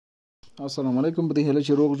Assalamu alaikum. په دې هیله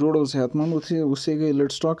چې روغ جوړ او صحتمند اوسئ.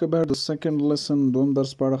 Let's talk about the second lesson. دوم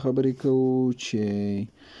درس په اړه خبرې کوو چې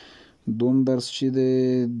دوم درس چې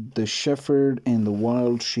دی The Shepherd and the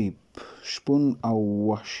Wild Sheep. شپون او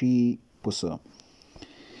وحشي پسه.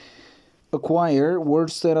 Acquire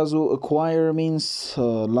words ته راځو. Acquire means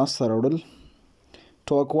لاسته راوړل.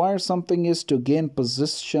 To acquire something is to gain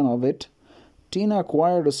possession of it. Tina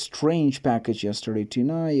acquired a strange package yesterday.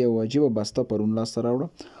 Tina یو عجیبه بسته پرون لاسته راوړه.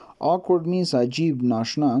 Awkward means عجیب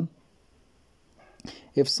ناشنا.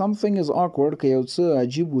 If something is awkward که یو څه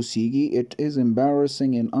عجیب وسیږي it is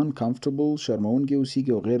embarrassing and uncomfortable. شرمونکی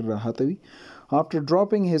وسیږي او غیر راحته وي. After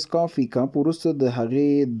dropping his coffee cup وروسته د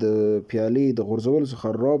هغې د پیالې د غورځولو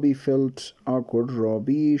څخه Robbie felt awkward.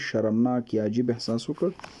 Robbie شرمناک یا عجیب احساس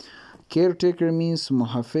وکړ. Caretaker means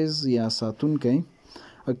محافظ یا ساتونکی.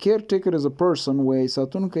 A caretaker is a person where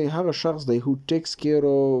ساتونکی هغه شخص دی who takes care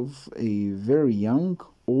of a very young,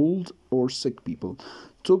 old or sick people.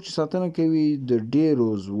 څوک چې ساتنه کوي د ډیرو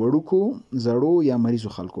وړوکو زړو یا مریضو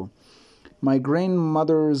خلکو. My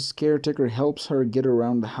grandmother's caretaker helps her get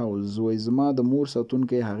around the house. وای زما د مور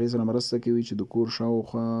ساتونکی هغې سره مرسته کوي چې د کور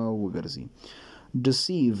شاوخوا وګرځي.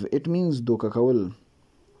 Deceive, it means دوکه کول.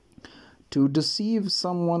 To deceive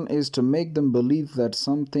someone is to make them believe that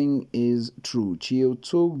something is true. چې یو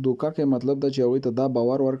څوک دوکه کوي مطلب دا چې هغوی ته دا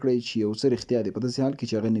باور ورکړي چې یو څه رښتیا دی په داسې حال کې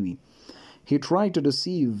چې هغه نه وي. He tried to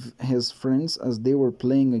deceive his friends as they were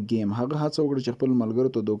playing a game. هغه هڅه وکړه چې خپل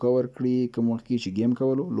ملګرو ته دوکه ورکړي کوم وخت کې چې ګیم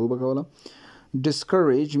کولو لوبه کوله.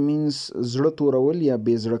 Discourage means زړه تورول یا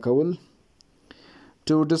بې زړه کول.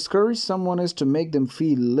 To discourage someone is to make them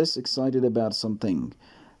feel less excited about something.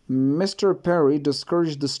 Mr. Perry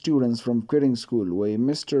discouraged the students from quitting school. وای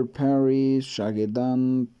Mr. Perry شاګردان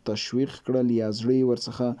تشویق کړل یا زړه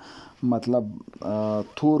ورڅخه مطلب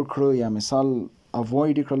تور کړ یا مثال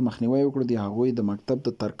avoid کړل مخنیوي وکړ د هغوی د مکتب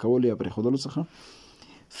د ترک کولو یا پرېښودلو څخه.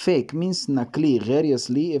 Fake means نقلي غیر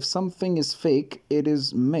اصلي. If something is fake it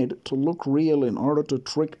is made to look real in order to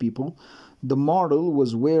trick people. The model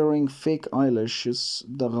was wearing fake eyelashes.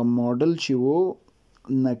 دغه ماډل چې و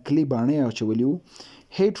نقلي باڼې اچولي وو.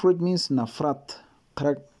 Hatred means نفرت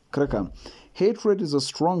کرکه. Hatred is a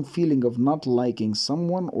strong feeling of not liking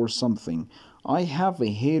someone or something. I have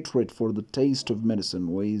a hatred for the taste of medicine.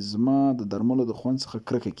 وای زما د درملو د خوند څخه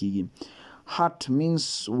کرکه کیږي. Hut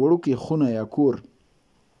means وړوکی خونه یا کور.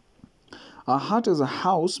 A hut is a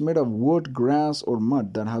house made of wood, grass or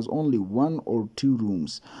mud that has only one or two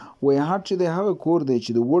rooms. وای hut چې د هغه کور دی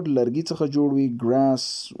چې د wood لرګي څخه جوړ وي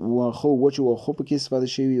grass وښو وچو وښو پکې استفاده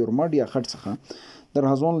شوي or mud یا خټ څخه that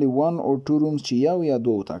has only one or two rooms چې یو یا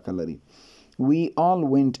دوه اتاقه لري. We all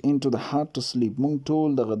went into the hut to sleep. مونږ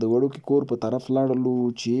ټول دغه د وړوکي کور په طرف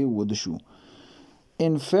لاړلو چې وده شو.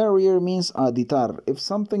 Inferior means aditar. If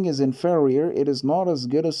something is inferior, it is not as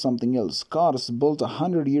good as something else. Cars built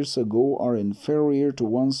 100 years ago are inferior to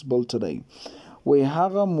ones built today. وای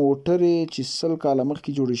هغه موټرې چې 100 کاله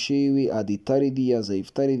مخکې جوړې شوي وي عادیترې دي یا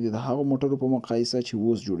ضعیفترې دي د هغو موټرو په مقایسه چې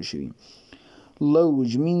اوس جوړې شوي.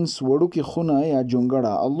 Lodge means وړوکې خونه یا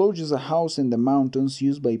جونګړه. A lodge is a house in the mountains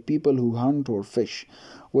used by people who hunt or fish.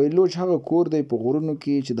 وای لوج هغه کور دی په غرونو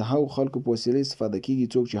کې چې د هغو خلکو په وسیله استفاده کیږي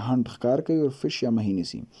څوک چې هنټ ښکار کوي او فش یا مهي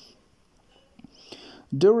نیسي.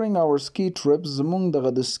 During our ski trips زمونږ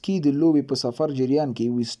دغه د سکی د لوبې په سفر جریان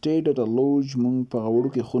کې we stayed at a lodge. مونږ په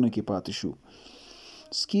وړوکې خونه کې پاتې شو.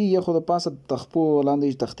 سکی یخو د پاسه تخپو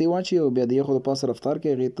لاندې تختې واچي او بیا د یخو د پاسه رفتار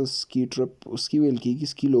کوي هغې ته سکی ټرپ سکی ویل کېږي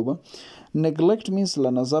سکی لوبه. Neglect means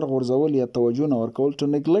له نظر غورځول یا توجه نه ورکول. To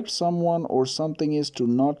neglect someone or something is to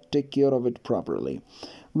not take care of it properly.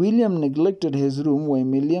 William neglected his room. وای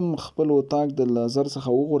ویلیام خپل اتاق د نظر څخه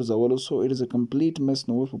وغورځولو so it is a complete mess.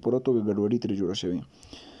 نو اوس په پوره توګه ګډوډي ترې جوړه شوې.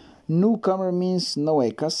 Newcomer means نوی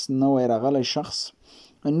کس نوی راغلی شخص.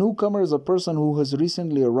 A newcomer is a person who has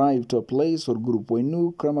recently arrived to a place or group. وای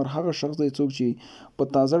newcomer هغه شخص دی څوک چې په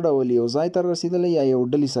تازه ډول یو ځای ته رسیدلی یا یو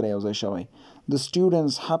ډلې سره یو ځای شوی. The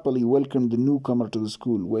students happily welcomed the newcomer to the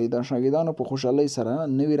school. وای دا شاګردانو په خوشحالۍ سره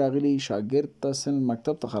نوي راغلي شاګرد ته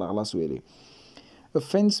مکتب ته راغلاس ویلي.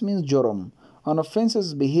 Offense means جرم. An offense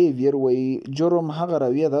is behavior. وای جرم هغه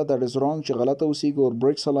رویه ده that is wrong چې غلطه وسیږي or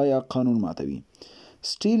breaks a law یا قانون ماتوي.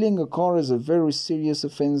 Stealing a car is a very serious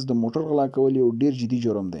offense. د موټر غلا کول یو ډیر جدي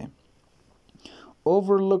جرم دی.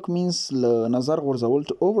 Overlook means له نظر غورځول.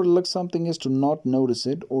 To overlook something is to not notice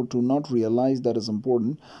it or to not realize that is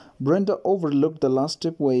important. Brenda overlooked the last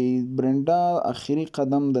step. وای برنډا اخري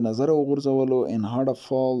قدم د نظر وغورځولو and had a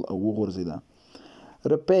fall او وغورځېده.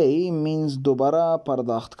 Repay means دوباره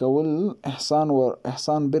پرداخت کول.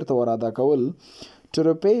 احسان بیرته ور ادا کول. To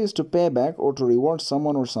repay is to pay back or to reward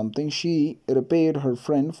someone or something. She repaid her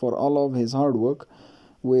friend for all of his hard work.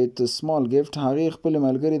 with a small gift. هغې خپل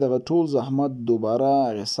ملګري دغه ټول زحمت دوباره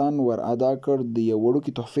احسان ور ادا کړ د یو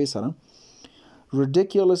وړوکي تحفې سره.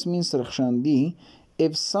 Ridiculous means رخشاندي.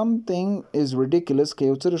 If something is ridiculous که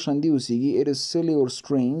یو څه رخشاندي اوسیږي it is silly or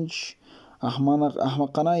strange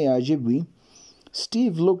احمقانه یا عجیب وي.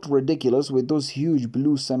 Steve looked ridiculous with those huge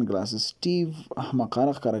blue sunglasses. Steve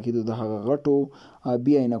احمقانه ښکاره کېده د هغه غټو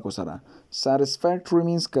آبي عینکو سره. Satisfactory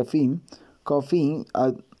means کافي.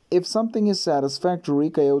 If something is satisfactory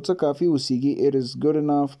که یو څه کافي اوسیږي it is good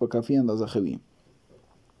enough په کافي اندازه ښه وي.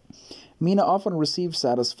 Mina often received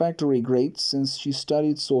satisfactory grades since she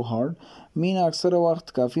studied so hard. Mina اکثره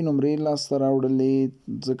وخت کافي نمرې لاسته راوړلې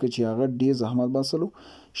ځکه چې هغه ډېر زحمت باسلو.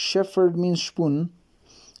 Shepherd means شپون.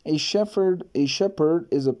 A shepherd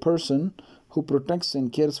is a person who protects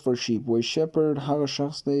and cares for sheep. وای shepherd هغه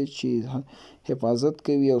شخص دی چې حفاظت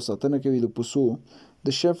کوي او ساتنه کوي د پسو.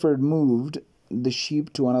 The shepherd moved the sheep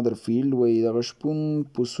to another field. وای دغه شپون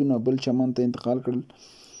پسونه بل چمن ته انتقال کړل.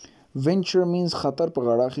 Venture means خطر په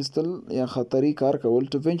غاړه اخیستل یا خطري کار کول.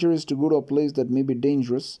 To venture is to go to a place that may be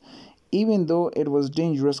dangerous. Even though it was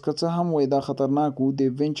dangerous که څه هم وای دا خطرناک و they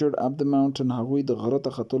ventured up the mountain. هغوی د غره ته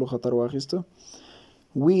ختلو خطر واخیسته.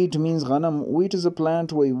 Wheat means غنم. Wheat is a plant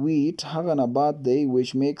وای wheat هغه نبات دی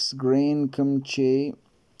which makes grain کوم چې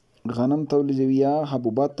غنم تولیدوي یا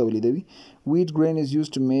حبوبات تولیدوي. Wheat grain is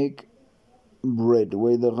used to make bread.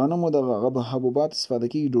 وای د غنمو د حبوبات استفاده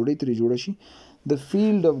کیږي ډوډۍ ترې جوړه شي. The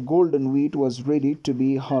field of golden wheat was ready to be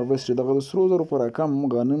harvested. دغه د سرو زرو په رقم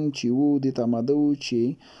غنم چې وو د تماده و چې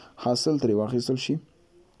حاصل ترې واخیستل شي.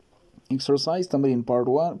 Exercise تمرین part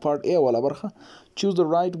A اوله برخه. Choose the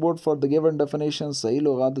right word for the given definition. صحیح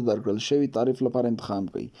لغات د درکړل شوي تعریف لپاره انتخاب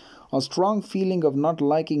کړئ. A strong feeling of not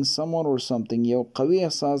liking someone or something. یو قوي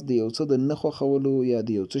احساس د یو څه د نه خوښولو یا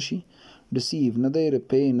د یو څه شي. Deceive نه دی.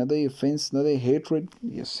 repay نه دی. offense نه دی. hatred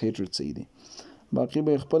yes hatred صحیح دی. باقی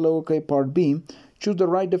به خپل وکي. part B. Choose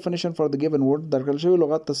the right definition for the given word. درکړل شوی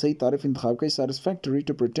لغات ته صحیح تعریف انتخاب کړئ. satisfactory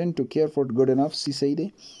to pretend to care for good enough. سی صحیح دی.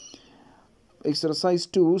 Exercise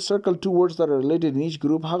 2. Circle two words that are related in each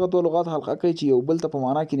group. هغه دوه لغات حلقه کړئ چې یو بل ته په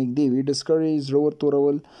معنا کې نږدې وي. discourage زړه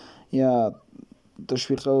ورتورول یا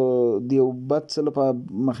تشویق د یو بد څه لپاره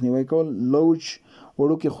مخنیوی کول. lodge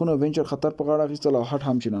وړوکې خونه. venture خطر په غاړه اخیستل او هټ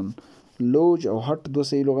همچنان. lodge او هټ دوه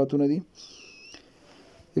صحیح لغاتونه دي.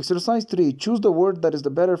 Exercise 3. Choose the word that is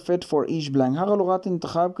the better fit for each blank. هغه لغات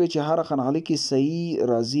انتخاب کړئ چې هر خانغلي کې صحیح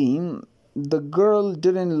راځي. The girl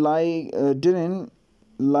didn't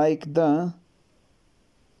like the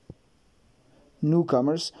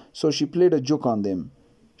newcomers, so she played a joke on them.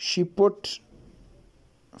 She put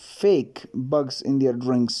fake bugs in their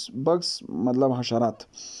drinks. Bugs مطلب حشرات.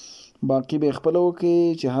 باقی به خپل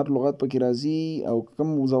وکړي چې هر لغت پکې راځي او کوم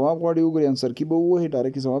ځواب غواړي وګوري انسر کې به ووهي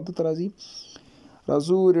ډایرکټ ځواب ته راځي.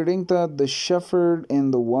 راځو ریډینګ ته. The shepherd and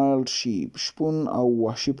the wild sheep. شپون او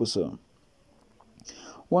وحشي پسه.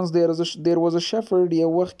 Once there was a shepherd. یو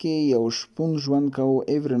وخت کې یو شپون ژوند کو.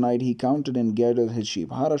 Every night he counted and gathered his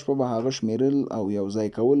sheep. هر شپه به هغه شمیرل او یو ځای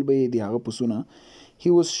کول به د هغه پسونه. He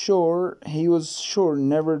was sure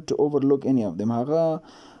never to overlook any of them.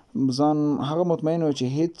 هغه مطمئن و چې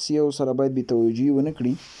هیڅ یو سره باید بې توجهي ونه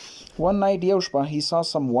کړي. One night یو شپه he saw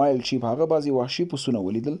some wild sheep. هغه بعضې وحشي پسونه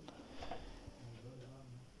ولیدل.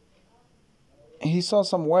 He saw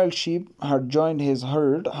some wild sheep had joined his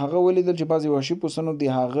herd. هغه ولیدل چې بعضې وحشي پسونو د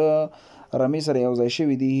هغه رمې سره یو ځای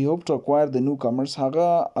شوي دي. He hoped to acquire the newcomers. هغه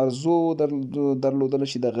ارزو درلودله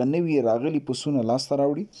چې دغه نوي راغلي پسونه لاسته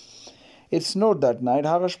راوړي. It snowed that night.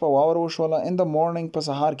 هغه شپه واوره وشوله. In the morning په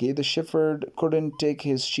سهار کې the shepherd couldn't take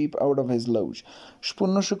his sheep out of his lodge. شپون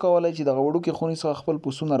نشو کولی چې دغه وړوکې خونې څخه خپل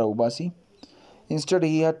پسونه راوباسي. Instead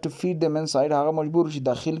he had to feed them inside. هغه مجبور چې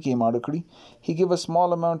داخل کې ماړه کړي. He gave a small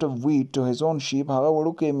amount of wheat to his own sheep. هغه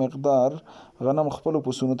وړوکی مقدار غنم خپلو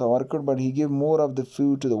پسونو ته ورکړ. But he gave more of the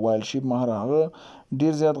food to the wild sheep. مهر هغه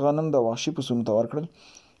ډیر زیات غنم د وحشي پسونو ته ورکړل.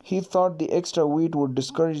 He thought the extra wheat would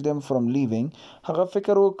discourage them from leaving. هغه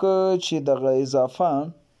فکر وکړ چې دغه اضافه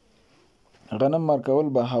غنم ورکول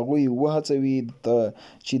به هغوی وهڅوي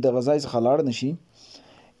چې دغه ځای څخه لاړ نشي.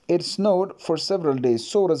 It snowed for several days.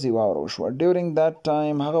 څو ورځې واوره وشوه. During that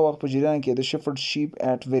time هغه وخت په جریان کې the shepherd's sheep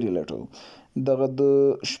ate very little. دغه د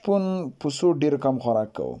شپون پسو ډیر کم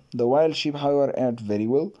خوراک کوو. The wild sheep however ate very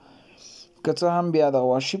well. که څه هم بیا د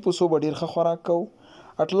وحشي پسو به ډیر ښه خوراک کوو.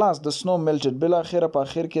 At last the snow melted. بالاخره په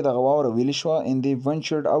اخر کې دغه واوره ویلې شوه. And they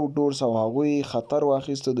ventured outdoors. او هغوی خطر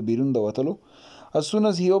واخیسته د بیرون د وتلو. As soon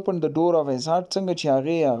as he opened the door of his hut. څنګه چې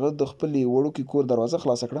هغه د خپلې وړوکي کور دروازه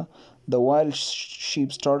خلاصه کړه. The wild sheep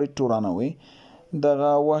started to run away. دغه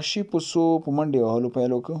وحشي پسو په منډې وهلو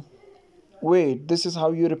پیل وکړ. Wait, this is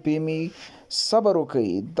how you repay me. صبر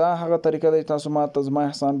وکړئ دا هغه طریقه ده تاسو ما ته زما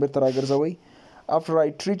احسان بیرته راګرځوئ. After I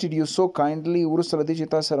treated you so kindly وروسته له دې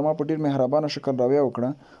چې تاسو سره ما په ډېر مهربانه شکل راویه وکړه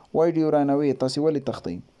why do you run away تاسې ولې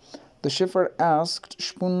تښتئ. The shepherd asked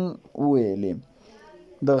شپون وویلې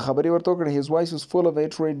د خبرې ورته وکړه. His voice was full of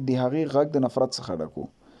hatred د هغې غږ د نفرت څخه ډک و.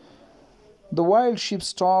 The wild sheep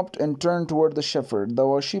stopped and turned toward the shepherd. د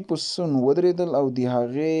وحشي پسون ودرېدل او د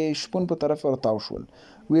هغې شپون په طرف ورتاو شول.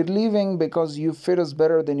 We're leaving because you fed us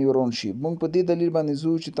better than your own sheep. موږ په دې دلیل باندې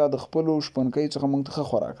ځو چې تا د خپلو شپونکیو څخه موږ ته ښه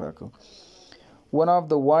خوراک راکړ. One of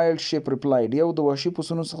the wild sheep replied. یو د وحشي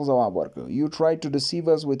پسونو څخه ځواب ورکړ. You tried to deceive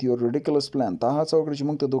us with your ridiculous plan. تا هڅه وکړه چې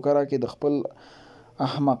موږ ته دوکه راکړې د خپل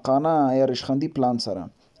احمقانه یا رشخندي پلان سره.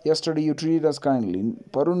 Yesterday you treated us kindly.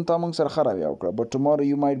 پرون تا موږ سره ښه راویه وکړه. But tomorrow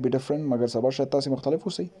you might be different. مګر سبا شاید تاسې مختلف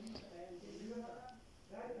اوسئ.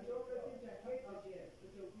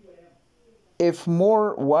 If more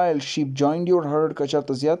wild sheep joined your herd که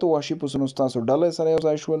چېرته زیاتو وحشي پسونو ستاسو ډله سره یو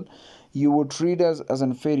ځای شول you would treat us as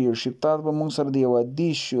inferior sheep. تاسو به موږ سره د یو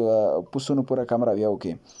عادي پسونو په رقم راویه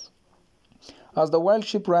وکړئ. As the wild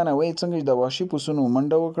sheep ran away څنګه چې د وحشي پسونو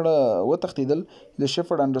منډه وکړه وتښتېدل the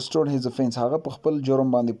shepherd understood his offense. هغه په خپل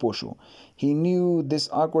جرم باندې پوه شو. He knew this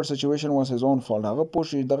awkward situation was his own fault. هغه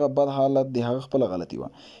پوه شو دغه بد حالت د هغه خپله غلطي وه.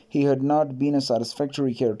 He had not been a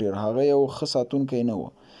satisfactory caretaker. هغه یو ښه ساتونکی نه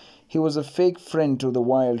و. He was a fake friend to the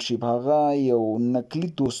wild sheep. هغه یو نقلي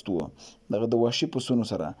دوست و دغه د وحشي پسونو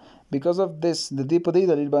سره. Because of this د دې په دې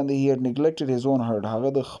دلیل باندې he had neglected his own herd. هغه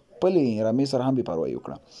د خپلې رمې سره هم بې پروایي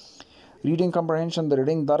وکړه. Reading comprehension د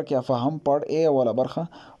ریډینګ درک یا فهم پارت A اوله برخه.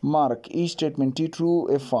 Mark each statement T true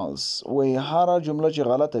if false. وایي هره جمله چې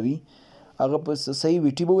غلطه وي هغه په صحیح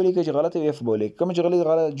وي ټي به ولیکئ چې غلطه وي اف به ولیکئ. کومې چې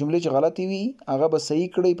جملې چې غلطې وي هغه به صحیح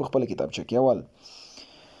کړئ په خپله کتابچه کې. اول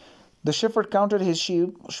The shepherd counted his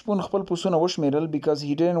sheep. شپون خپل پسونه وشمېرل because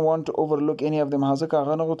he didn't want to overlook any of them. ځکه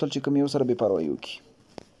هغه نه غوښتل چې کوم یو سره بې پروایي وکړي.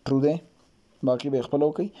 True دی باقي به یې خپله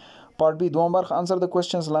وکړئ. Part B دوم برخه answer the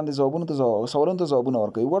questions لاندې سوالونو ته ځوابونه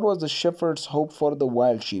ورکوي. What was the shepherd's hope for the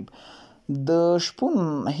wild sheep? د شپون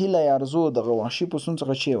هیله یا ارزو دغه وحشي پسون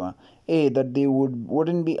څخه چې وه A that they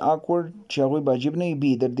wouldn't be awkward چې هغوی به عجیب نه وي. B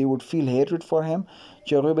that they would feel hatred for him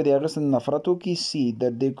چې هغوی به د هغه څخه نفرت وکړي. C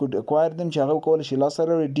that they could acquire them چې هغه وکولی شي لاسته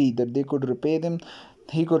راوړي. D that they could repay them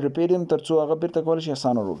he could repay them تر څو هغه بیرته کولی شي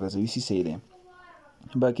اسانه وګرځوي. C صحیح دی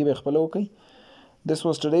باقي به یې خپله وکړئ. This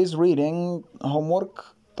was today's reading. Homework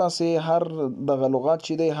تاسې هر دغه لغات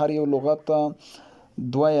چې دی هر یو لغات ته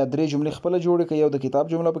 2 یا 3 جملې خپله جوړې کړئ. یو د کتاب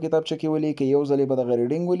جمله په کتابچه کې ولیکئ. یو ځل یې به دغه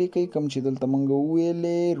ریډینګ ولیکئ کوم چې دلته موږ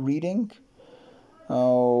وویلې ریډینګ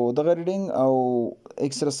او دغه ریډینګ او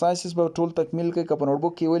ایکسرسایزز به ټول تکمیل کړئ. که په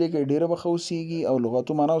نوټبوک کې ولیکئ ډېره به ښه اوسیږي او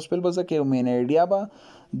لغاتو معنا او سپیل به زده کړئ او مین ایډیا به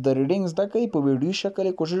د ریډینګ زده کړئ په ویډیو شکل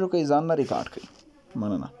یې کوشش وکړئ ځان نه ریکارډ کړئ.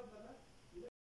 مننه.